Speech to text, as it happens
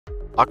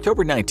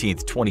October 19,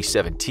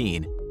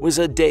 2017 was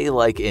a day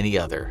like any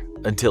other,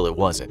 until it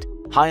wasn't.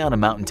 High on a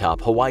mountaintop,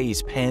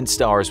 Hawaii's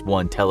Pan-STARRS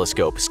 1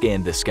 telescope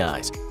scanned the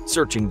skies,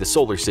 searching the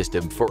solar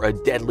system for a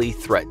deadly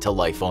threat to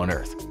life on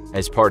Earth.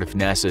 As part of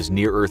NASA's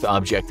Near-Earth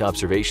Object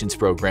Observations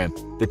program,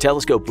 the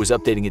telescope was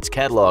updating its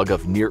catalog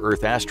of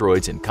near-Earth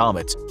asteroids and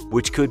comets,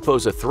 which could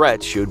pose a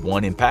threat should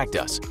one impact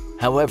us.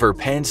 However,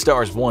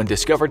 Pan-STARRS 1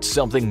 discovered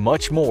something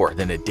much more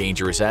than a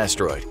dangerous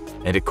asteroid,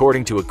 and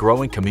according to a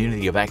growing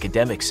community of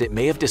academics, it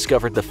may have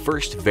discovered the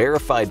first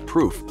verified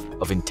proof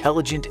of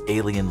intelligent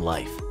alien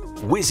life.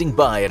 Whizzing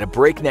by at a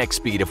breakneck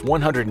speed of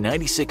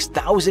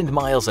 196,000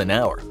 miles an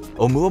hour,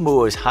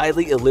 Oumuamua's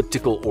highly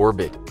elliptical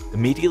orbit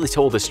immediately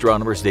told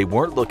astronomers they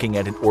weren't looking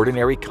at an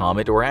ordinary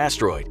comet or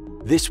asteroid.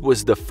 This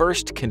was the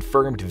first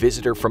confirmed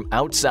visitor from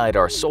outside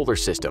our solar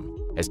system.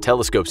 As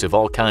telescopes of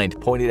all kinds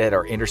pointed at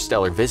our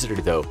interstellar visitor,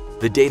 though,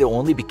 the data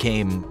only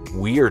became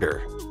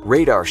weirder.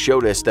 Radar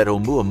showed us that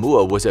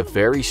Oumuamua was a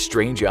very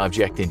strange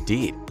object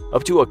indeed.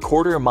 Up to a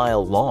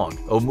quarter-mile long,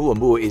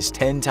 Oumuamua is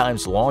 10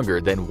 times longer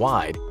than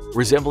wide,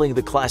 resembling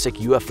the classic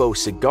UFO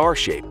cigar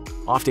shape,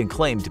 often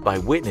claimed by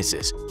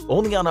witnesses,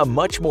 only on a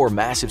much more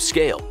massive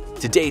scale.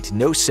 To date,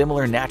 no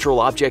similar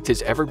natural object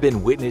has ever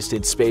been witnessed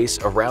in space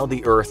around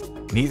the Earth,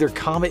 neither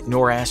comet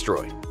nor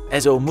asteroid.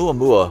 As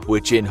Oumuamua,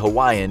 which in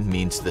Hawaiian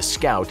means the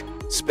scout,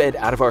 sped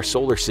out of our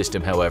solar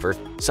system, however,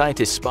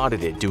 scientists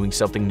spotted it doing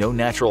something no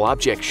natural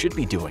object should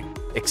be doing: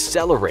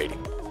 accelerating.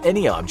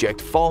 Any object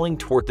falling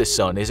toward the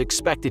sun is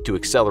expected to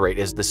accelerate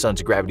as the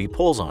sun's gravity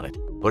pulls on it.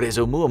 But as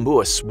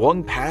Oumuamua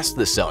swung past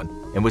the sun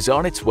and was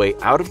on its way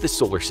out of the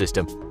solar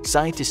system,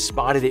 scientists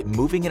spotted it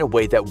moving in a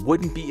way that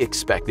wouldn't be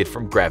expected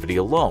from gravity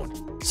alone.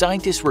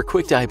 Scientists were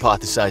quick to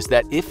hypothesize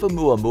that if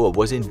Oumuamua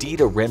was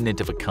indeed a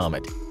remnant of a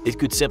comet, it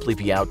could simply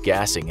be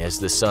outgassing as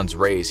the sun's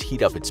rays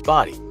heat up its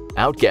body.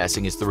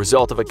 Outgassing is the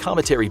result of a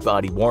cometary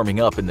body warming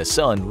up in the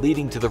sun,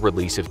 leading to the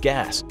release of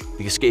gas.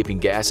 The escaping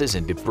gases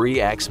and debris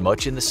acts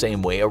much in the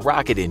same way a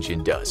rocket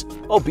engine does,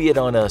 albeit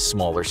on a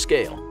smaller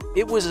scale.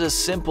 It was a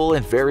simple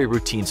and very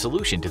routine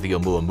solution to the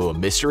Oumuamua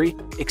mystery,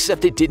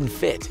 except it didn't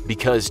fit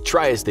because,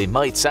 try as they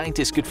might,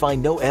 scientists could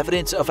find no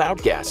evidence of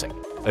outgassing.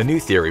 A new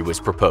theory was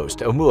proposed.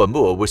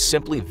 Oumuamua was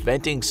simply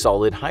venting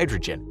solid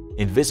hydrogen,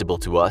 invisible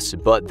to us,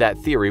 but that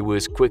theory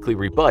was quickly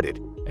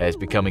rebutted as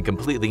becoming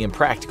completely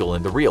impractical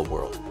in the real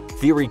world.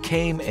 Theory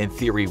came and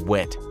theory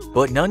went,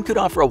 but none could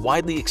offer a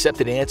widely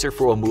accepted answer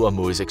for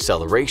Oumuamua's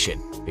acceleration,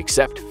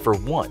 except for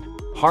one.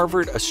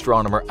 Harvard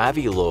astronomer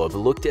Avi Loeb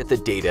looked at the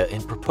data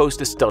and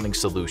proposed a stunning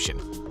solution.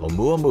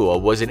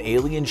 Oumuamua was an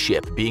alien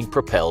ship being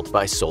propelled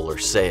by solar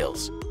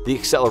sails. The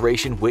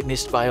acceleration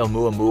witnessed by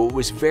Oumuamua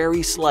was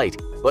very slight,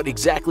 but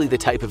exactly the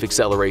type of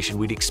acceleration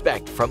we'd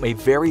expect from a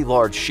very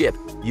large ship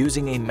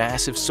using a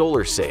massive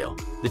solar sail.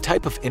 The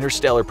type of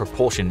interstellar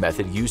propulsion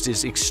method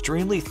uses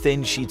extremely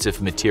thin sheets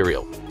of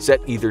material,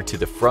 set either to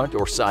the front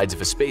or sides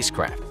of a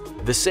spacecraft.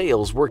 The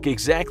sails work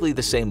exactly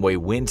the same way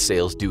wind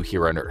sails do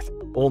here on Earth,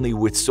 only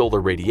with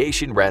solar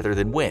radiation rather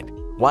than wind.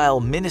 While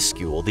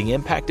minuscule, the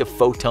impact of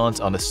photons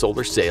on a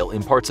solar sail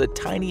imparts a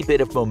tiny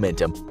bit of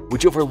momentum,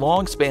 which over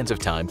long spans of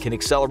time can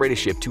accelerate a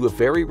ship to a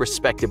very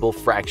respectable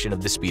fraction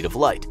of the speed of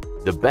light.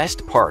 The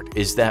best part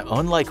is that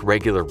unlike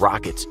regular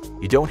rockets,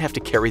 you don't have to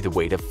carry the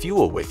weight of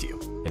fuel with you,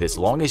 and as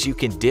long as you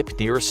can dip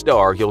near a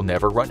star, you'll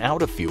never run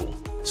out of fuel.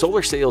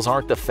 Solar sails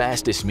aren't the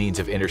fastest means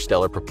of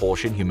interstellar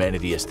propulsion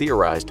humanity has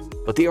theorized,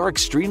 but they are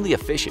extremely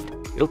efficient.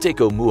 It'll take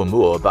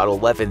Oumuamua about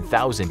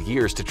 11,000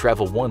 years to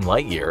travel 1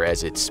 light-year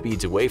as it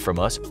speeds away from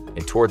us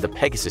and toward the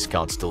Pegasus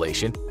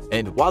constellation,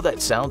 and while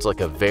that sounds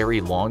like a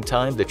very long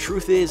time, the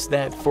truth is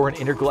that for an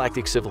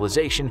intergalactic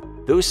civilization,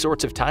 those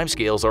sorts of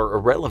timescales are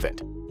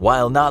irrelevant.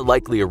 While not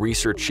likely a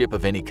research ship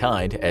of any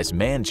kind, as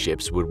manned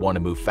ships would want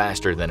to move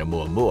faster than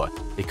Oumuamua,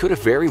 it could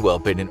have very well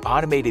been an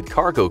automated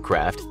cargo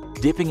craft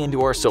dipping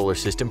into our solar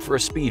system for a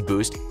speed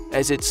boost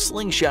as it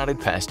slingshotted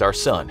past our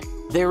sun.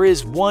 There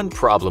is one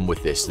problem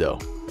with this though,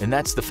 and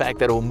that's the fact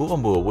that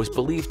Oumuamua was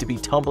believed to be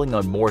tumbling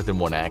on more than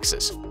one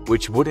axis,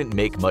 which wouldn't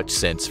make much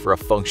sense for a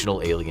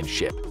functional alien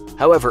ship.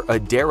 However, a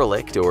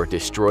derelict or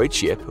destroyed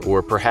ship,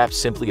 or perhaps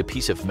simply a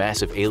piece of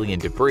massive alien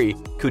debris,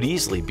 could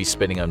easily be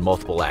spinning on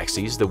multiple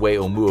axes the way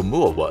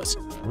Oumuamua was.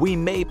 We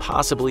may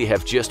possibly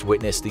have just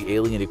witnessed the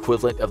alien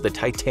equivalent of the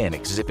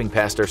Titanic zipping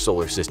past our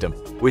solar system,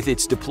 with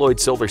its deployed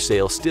solar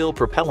sail still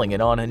propelling it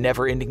on a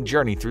never-ending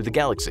journey through the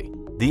galaxy.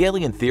 The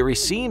alien theory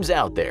seems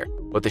out there,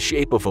 but the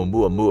shape of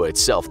Oumuamua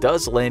itself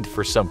does lend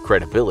for some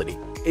credibility.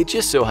 It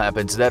just so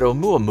happens that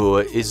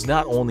Oumuamua is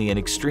not only an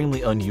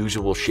extremely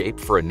unusual shape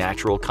for a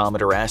natural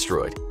comet or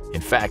asteroid,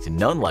 in fact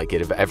none like it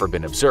have ever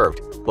been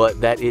observed,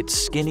 but that its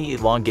skinny,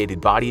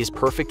 elongated body is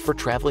perfect for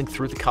traveling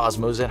through the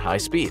cosmos at high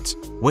speeds.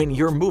 When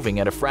you're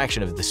moving at a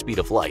fraction of the speed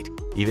of light,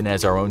 even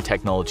as our own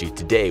technology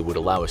today would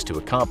allow us to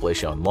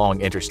accomplish on long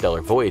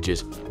interstellar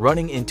voyages,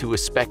 running into a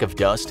speck of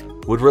dust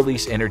would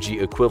release energy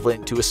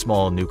equivalent to a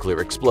small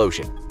nuclear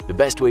explosion. The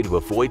best way to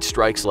avoid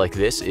strikes like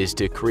this is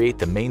to create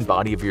the main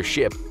body of your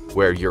ship,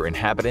 where your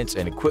inhabitants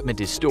and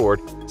equipment is stored,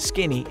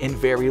 skinny and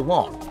very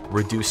long,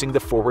 reducing the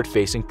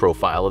forward-facing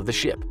profile of the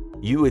ship.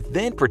 You would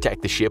then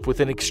protect the ship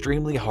with an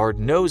extremely hard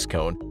nose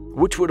cone,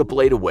 which would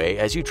ablate away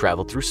as you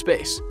traveled through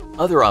space.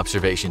 Other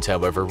observations,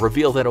 however,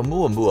 reveal that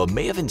Oumuamua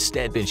may have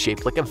instead been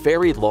shaped like a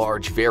very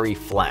large, very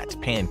flat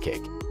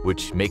pancake,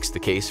 which makes the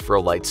case for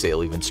a light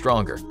sail even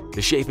stronger.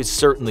 The shape is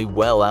certainly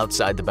well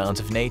outside the bounds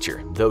of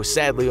nature, though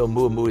sadly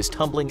Oumuamua's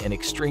tumbling and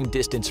extreme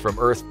distance from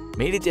Earth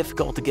made it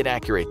difficult to get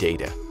accurate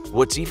data.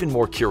 What's even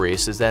more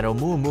curious is that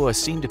Oumuamua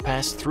seemed to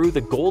pass through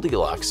the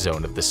Goldilocks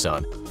zone of the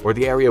Sun, or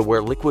the area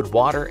where liquid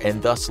water and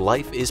thus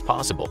life is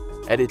possible.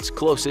 At its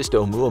closest,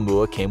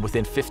 Oumuamua came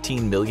within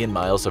 15 million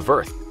miles of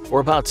Earth, or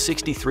about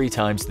 63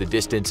 times the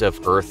distance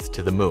of Earth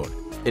to the Moon.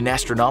 In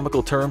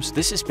astronomical terms,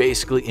 this is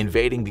basically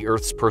invading the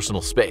Earth's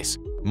personal space.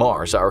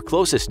 Mars, our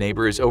closest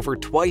neighbor, is over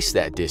twice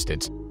that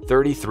distance,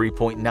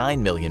 33.9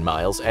 million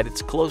miles at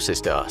its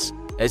closest to us.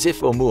 As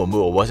if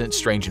Oumuamua wasn't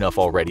strange enough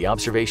already,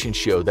 observations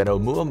show that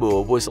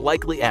Oumuamua was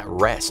likely at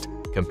rest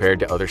compared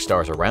to other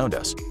stars around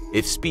us,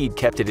 if speed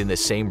kept it in the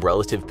same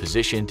relative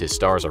position to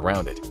stars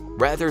around it.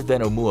 Rather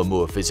than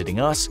Oumuamua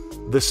visiting us,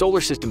 the solar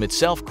system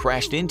itself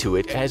crashed into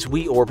it as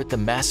we orbit the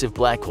massive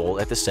black hole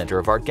at the center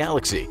of our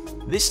galaxy.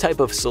 This type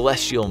of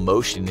celestial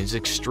motion is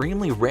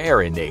extremely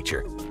rare in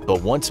nature,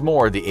 but once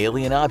more the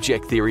alien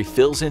object theory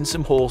fills in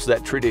some holes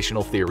that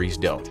traditional theories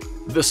don't.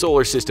 The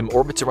solar system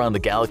orbits around the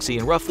galaxy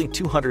in roughly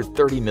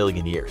 230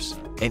 million years.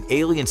 An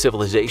alien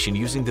civilization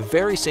using the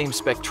very same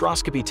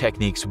spectroscopy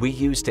techniques we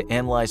use to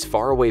analyze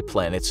faraway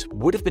planets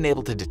would have been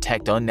able to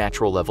detect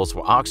unnatural levels of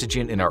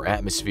oxygen in our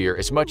atmosphere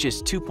as much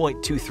as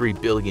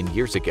 2.23 billion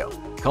years ago,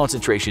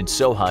 concentrations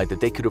so high that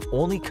they could have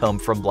only come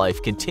from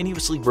life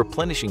continuously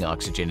replenishing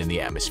oxygen in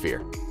the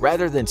atmosphere.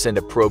 Rather than send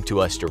a probe to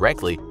us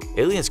directly,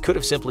 aliens could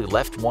have simply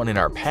left one in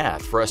our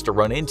path for us to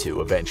run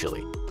into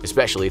eventually,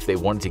 especially if they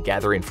wanted to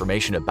gather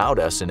information about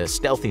us in a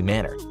stealthy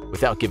manner,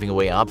 without giving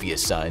away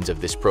obvious signs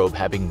of this probe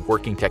having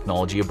working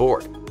technology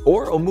aboard.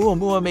 Or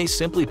Oumuamua may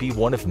simply be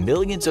one of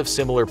millions of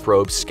similar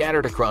probes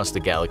scattered across the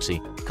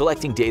galaxy,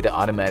 collecting data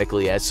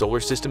automatically as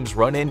solar systems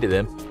run into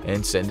them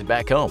and send it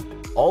back home.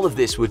 All of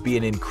this would be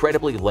an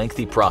incredibly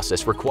lengthy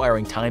process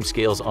requiring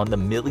timescales on the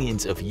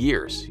millions of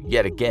years.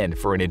 Yet again,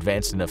 for an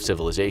advanced enough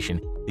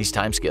civilization, these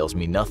timescales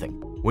mean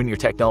nothing. When your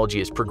technology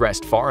has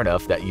progressed far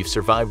enough that you've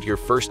survived your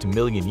first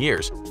million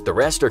years, the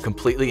rest are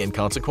completely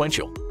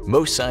inconsequential.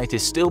 Most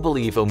scientists still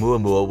believe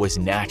Oumuamua was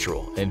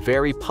natural and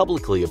very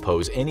publicly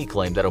oppose any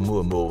claim that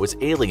Oumuamua was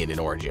alien in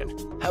origin.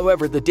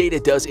 However, the data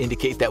does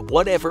indicate that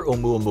whatever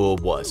Oumuamua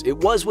was, it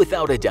was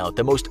without a doubt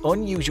the most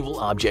unusual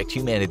object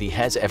humanity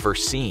has ever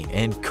seen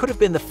and could have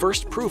been the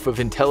first proof of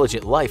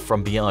intelligent life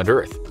from beyond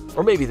Earth.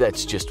 Or maybe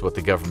that's just what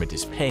the government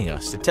is paying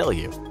us to tell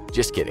you.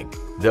 Just kidding.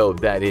 Though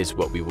that is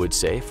what we would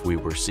say if we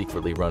were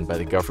secretly run by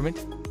the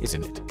government,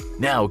 isn't it?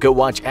 Now go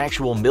watch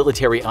actual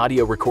military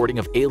audio recording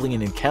of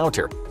alien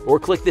encounter, or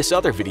click this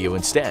other video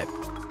instead.